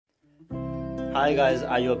Hi guys,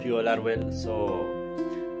 I hope you all are well. So,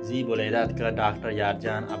 जी बुलेदा का doctor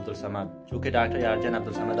यारजान Abdul Samad, चूँकि doctor यारजान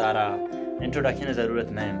Abdul Samad आ रहा introduction की ज़रूरत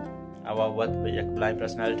नहीं, अब वक्त एक ब्लाइंड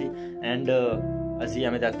पर्सनालिटी एंड अजी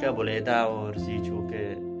हमें दाद का बुलेदा और जी चूँकि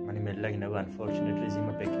मनी मिल लगी ना अनफॉर्चुनेटली जी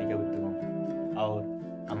मैं पिकनिक के बुद्ध और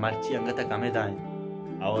हमारी अंग तक हमें दाएं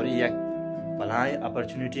और ये भलाई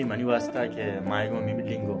अपॉर्चुनिटी मनी वास्ता के मायगो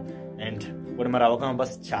मिलिंगो एंड वो मराओ का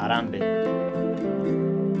बस चाराम पे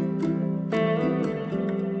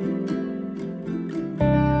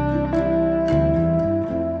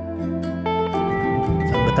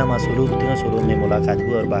सुलू में मुलाकात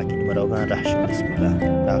हुई और बाकी मराऊगा राशन स्कूल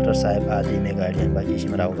डॉक्टर साहब आदि में गार्डियन बाकी इसी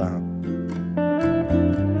मराऊगा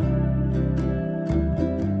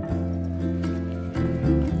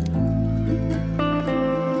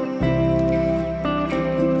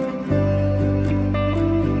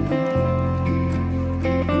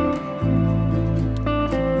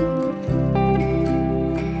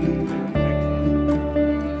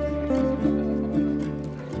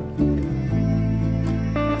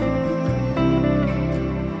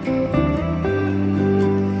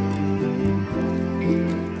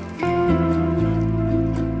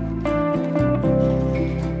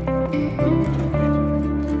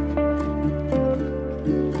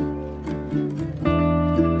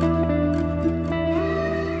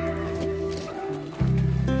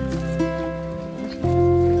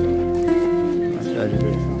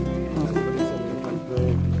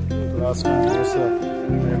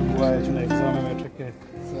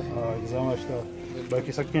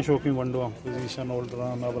बाकी सक्के शौकीन वंडो पोजीशन होल्ड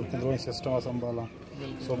रहा बल्कि थ्रोइंग सिस्टम संभाला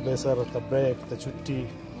सो बेसर द ब्रेक द छुट्टी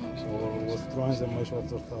और वो थ्रोइंग से मैं शॉट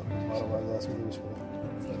करता हमारा बाजार से भी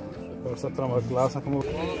और 17 में क्लास हम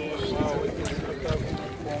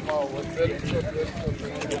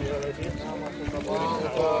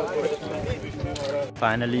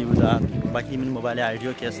फाइनली बाकी मैंने मोबाइल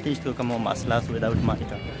आइडियो के अस्ती तो कम मसला विदाउट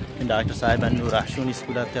मानिका डॉक्टर साहब अनु राशन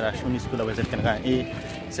स्कूल विजिट करना ए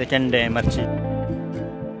सेकेंड डे मर्ची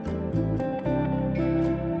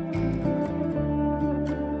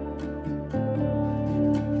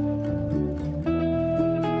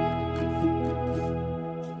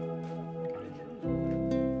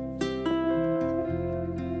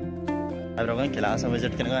अब क्लास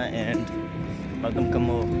विजिट करना एंड मगम कम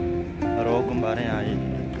रोग बारे आए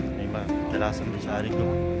क्लास बेचारी को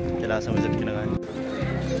क्लास विजिट करना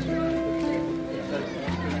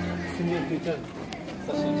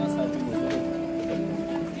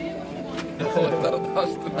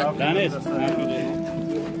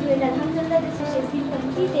Alhamdulillah, this has been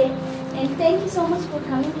completed, and thank you so much for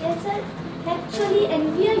coming here, sir. Actually, and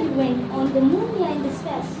where you went on the moon here in the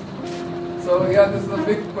space? So yeah, this is a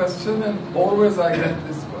big question, and always I get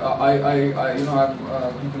this.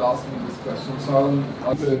 People ask me this question. So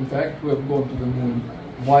in fact, we have gone to the moon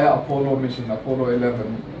via Apollo mission, Apollo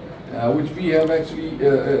 11, which we have actually.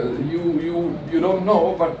 You don't know,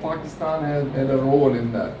 but Pakistan had a role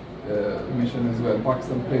in that mission as well.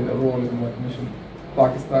 Pakistan played a role in that mission.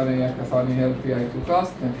 Pakistani Kasani help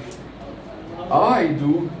I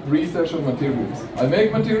do research on materials. I make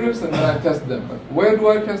materials and then I test them. But where do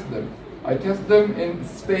I test them? I test them in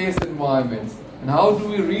space environments. And how do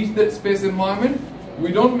we reach that space environment?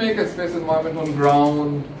 We don't make a space environment on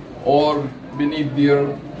ground or beneath the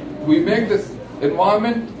earth. We make this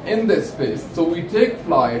environment in this space. So we take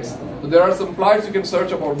flights. So there are some flights you can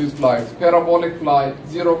search about these flights. Parabolic flight,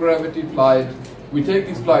 zero gravity flight. We take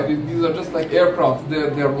these flights. These are just like aircraft.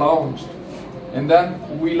 They're launched. And then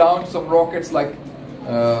we launch some rockets like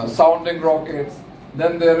sounding rockets.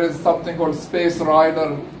 Then there is something called Space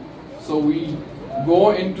Rider. So we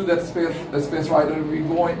go into that space rider, we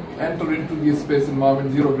go enter into the space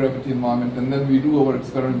environment, zero gravity environment, and then we do our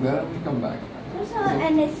experiment there and we come back. So,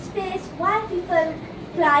 and in space, why people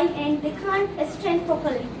fly and they can't stand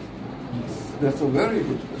properly? Yes, that's a very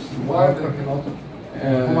good question. Why they cannot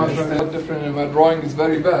stand different? My drawing is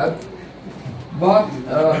very bad. But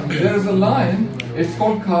there is a line, it's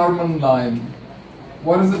called Kármán line.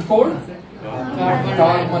 What is it called?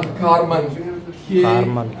 Kármán.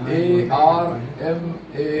 K-A-R-M-A-N,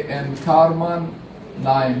 Kármán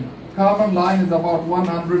line. Kármán line is about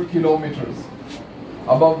 100 kilometers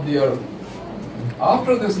above the earth.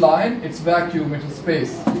 After this line, it's vacuum, it's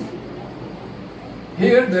space.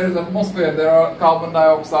 Here there is atmosphere, there are carbon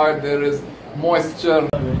dioxide, there is moisture.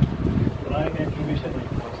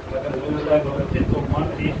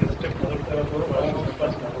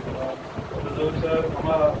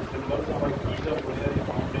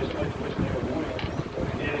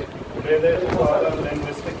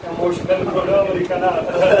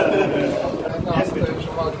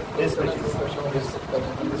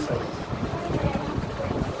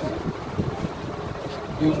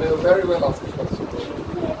 You may very well ask a question.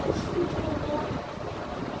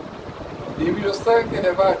 If you say,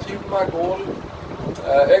 have I achieved my goal?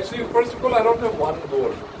 Actually, first of all, I don't have one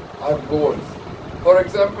goal. I have goals. For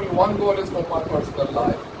example, one goal is for my personal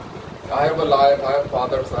life. I have a life, I have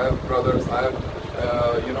fathers, I have brothers, I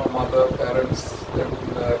have mother, parents, and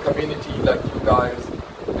community like you guys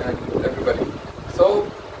and everybody. So,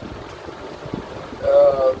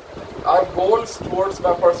 I have goals towards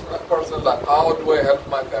my personal life. How do I help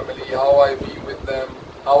my family? How I be with them?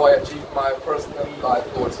 How I achieve my personal life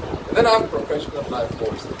goals. And then I have professional life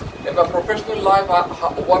goals. In my professional life,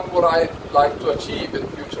 what would I like to achieve in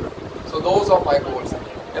future? So those are my goals.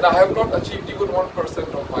 And I have not achieved even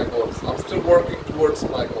 1% of my goals. I'm still working towards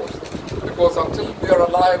my goals. Because until we are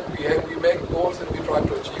alive, we make goals and we try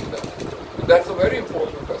to achieve them. And that's a very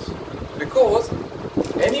important question. Because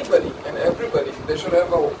anybody and everybody, they should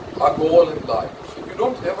have a goal in life. If you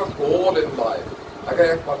don't have a goal in life, अगर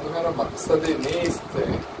एक मर्दमेरा मकसद नेस्त है,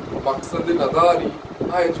 मकसद नदारी,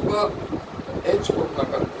 एजुका as को न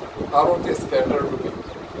कर, हारों के scatter रुपी,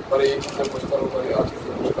 पर एक से मुश्तरो पर आज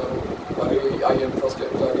से मुश्तरो, पर आई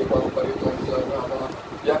इंफ्रास्ट्रक्चर पर तो जाना,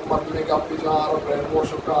 एक मर्दमे का पिजार और ब्रेन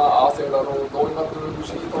वॉश का आसे डरो, दो मर्दमे कुछ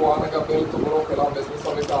ही तो आने का बिल तो बरो फिल्म बिजनेस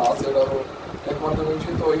वाले का आसे डरो, एक मर्दमे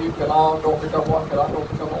कुछ तो ही फिल्म टॉपिक का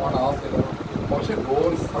वन आसे डरो, मुझे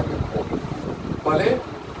गोल्स तक भले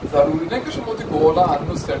ज़रूरी नहीं कि शुमाती गोला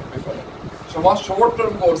अन्नु सेट पे करें, शुमा शॉर्ट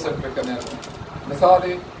टर्म गोल सेट पे करें, मिसाल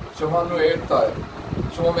है शुमा नु एट ताए,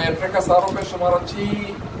 शुमा मैट्रिक का सारों में शुमारा ची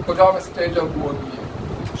कुजाम स्टेज अब हुआ है,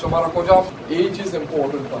 शुमारा कुजाम एज इज़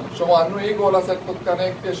इम्पोर्टेंट था, शुमा अन्नु एक गोला सेट पे करें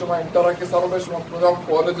कि शुमा इंटर के सारों में शुमा कुजाम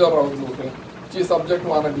कॉलेज राउंड लूटे, ची सब्जेक्ट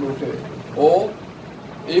वाने लूटे, ओ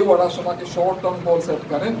ये वाला शुमा के शॉर्ट टर्म गोल सेट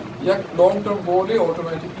करें, या लॉन्ग टर्म गोल है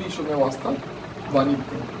ऑटोमेटिकली शुमे वास्ता बनी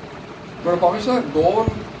थे, पर हमेशा गोल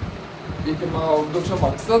एक माउदुशा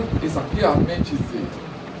मकसद इस अकी हमें चीज़ें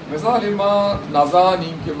मिसाल इमा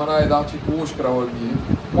नज़ानी के मना इदाची कोश करावगी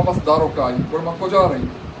मां बस दारो काई पर मां को जा रही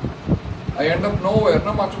I end up nowhere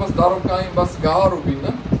ना मां बस दारो काई बस गार उबी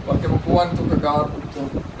ना बल्कि मैं कुआं तो का गार उठो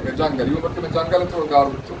एक जंगल यो बल्कि मैं जंगल तो गार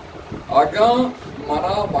उठो आगा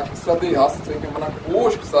मना मकसद हास से कि मना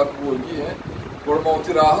कोश सर बोली है पर मां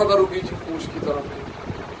उसी राह दारो की कोश की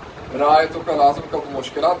तरफ राय तो का लाज़िम का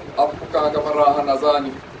मुश्किलात आपको का अगर राह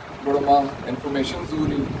नज़ानी बड़ा इंफॉर्मेशन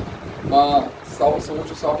ज़रूरी माँ सोच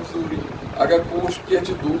ज़रूरी अगर कोश के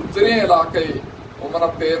दूसरे इलाके वो मना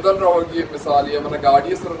पैदल रहोगी मिसाल ये मना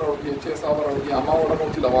गाड़ी से रहोगी 6 रहोगी हमा वाला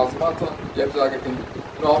मोटी लवाज़मात जब जाके कहीं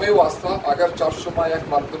तो हमें वास्ता अगर चर्चमा एक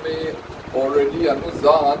मर्द में ऑलरेडी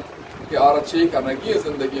अनुजान कि आरा चेक करने की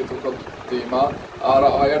ज़िंदगी तो कब तेमा आरा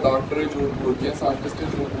आया डॉक्टर जो बोलती है साइंटिस्ट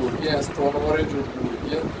जो बोलती है एस्ट्रोनॉमर जो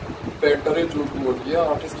बोलती है पेंटर जो बोलती है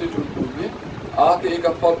आर्टिस्ट जो बोलती है आके एक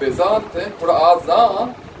अप्पा बेजान थे और आज़ा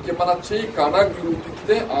कि मना ची काना ग्लूटी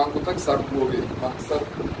थे आंखों तक सर बोले मकसद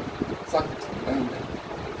सख्त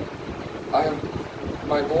I have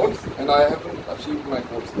my goals and I haven't achieved my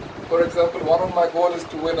goals. For example, one of my goals is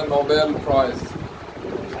to win a Nobel Prize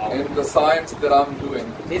in the science that I'm doing.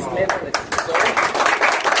 Please play for it.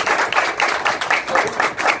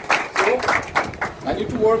 So I need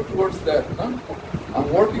to work towards that. Huh? I'm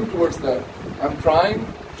working towards that. I'm trying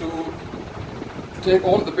to take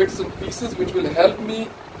all the bits and pieces which will help me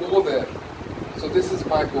go there. So this is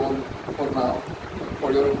my goal for now,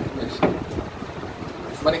 for your information.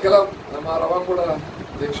 Manikala, हमारा वहाँ बड़ा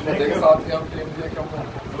देख साथ ही हम team दिए कम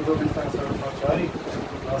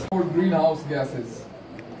greenhouse gases.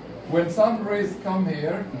 When sun rays come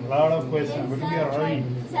here, A lot of questions, but we are hurrying.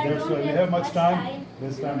 That's why we have much time.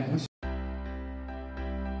 This time.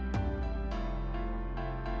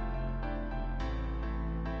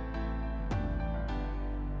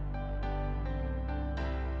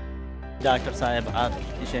 Doctor साहब आप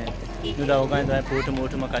इसे जुदा होगा तो पोट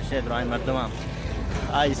मोट में कशे द्राइन मर्दमा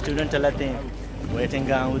आ स्टूडेंट चलाते हैं वेटिंग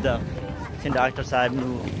का उदा डॉक्टर साहब नु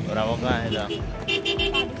रवगा है दा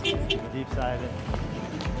दीप साहब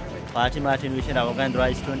पार्टी मार्टी विषय रवगा द्रा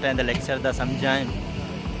स्टूडेंट एंड लेक्चर दा समझाएं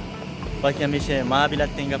बाकी हमेशा माँ भी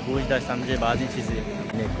लगते हैं पूछ दा समझे बाजी चीज़ें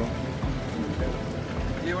देखो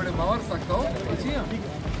ये बड़े मावर सकता हो अच्छी है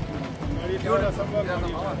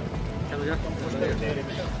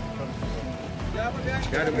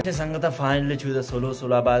संगत फाइनली चूदा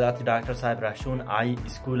सोलो बाद आती डॉक्टर साहब राशून आई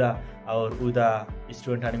स्कूला और उदा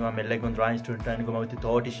स्टूडेंट आने को मिलने को ड्राइंग स्टूडेंट आने को मैं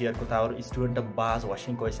थॉट शेयर को था और स्टूडेंट बाज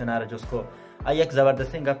वाशिंग क्वेश्चन आ रहा जो उसको आई एक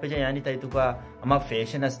ज़बरदस्ती गप्पे जाए यानी तय तुका हम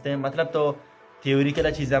फैशन हंसते मतलब तो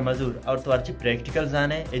थियोरिकल चीज़ा मजूर और तो अच्छी प्रैक्टिकल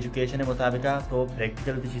जाने एजुकेशन मुताबिक तो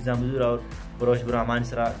प्रैक्टिकल चीज़ा मजूर और बरोश बुरा हमारी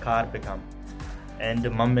सरा कार पे काम एंड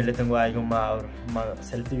मम मिले तंगो आएगो मा और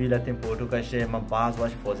सेल्फी भी लेते हैं फोटो का शे मैं बास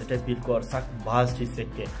वाश पॉजिटिव फील को और सख्त बास चीज़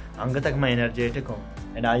सीख के अंग तक मैं एनर्जेटिक हूँ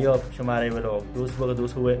एंड आइयो शुमारे वो लोग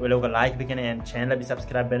दूसरों वो लोग लाइक भी करें एंड चैनल भी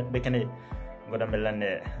सब्सक्राइब भी करें गोदा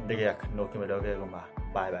मिलने देखिए नोकी में लोगे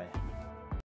बाय बाय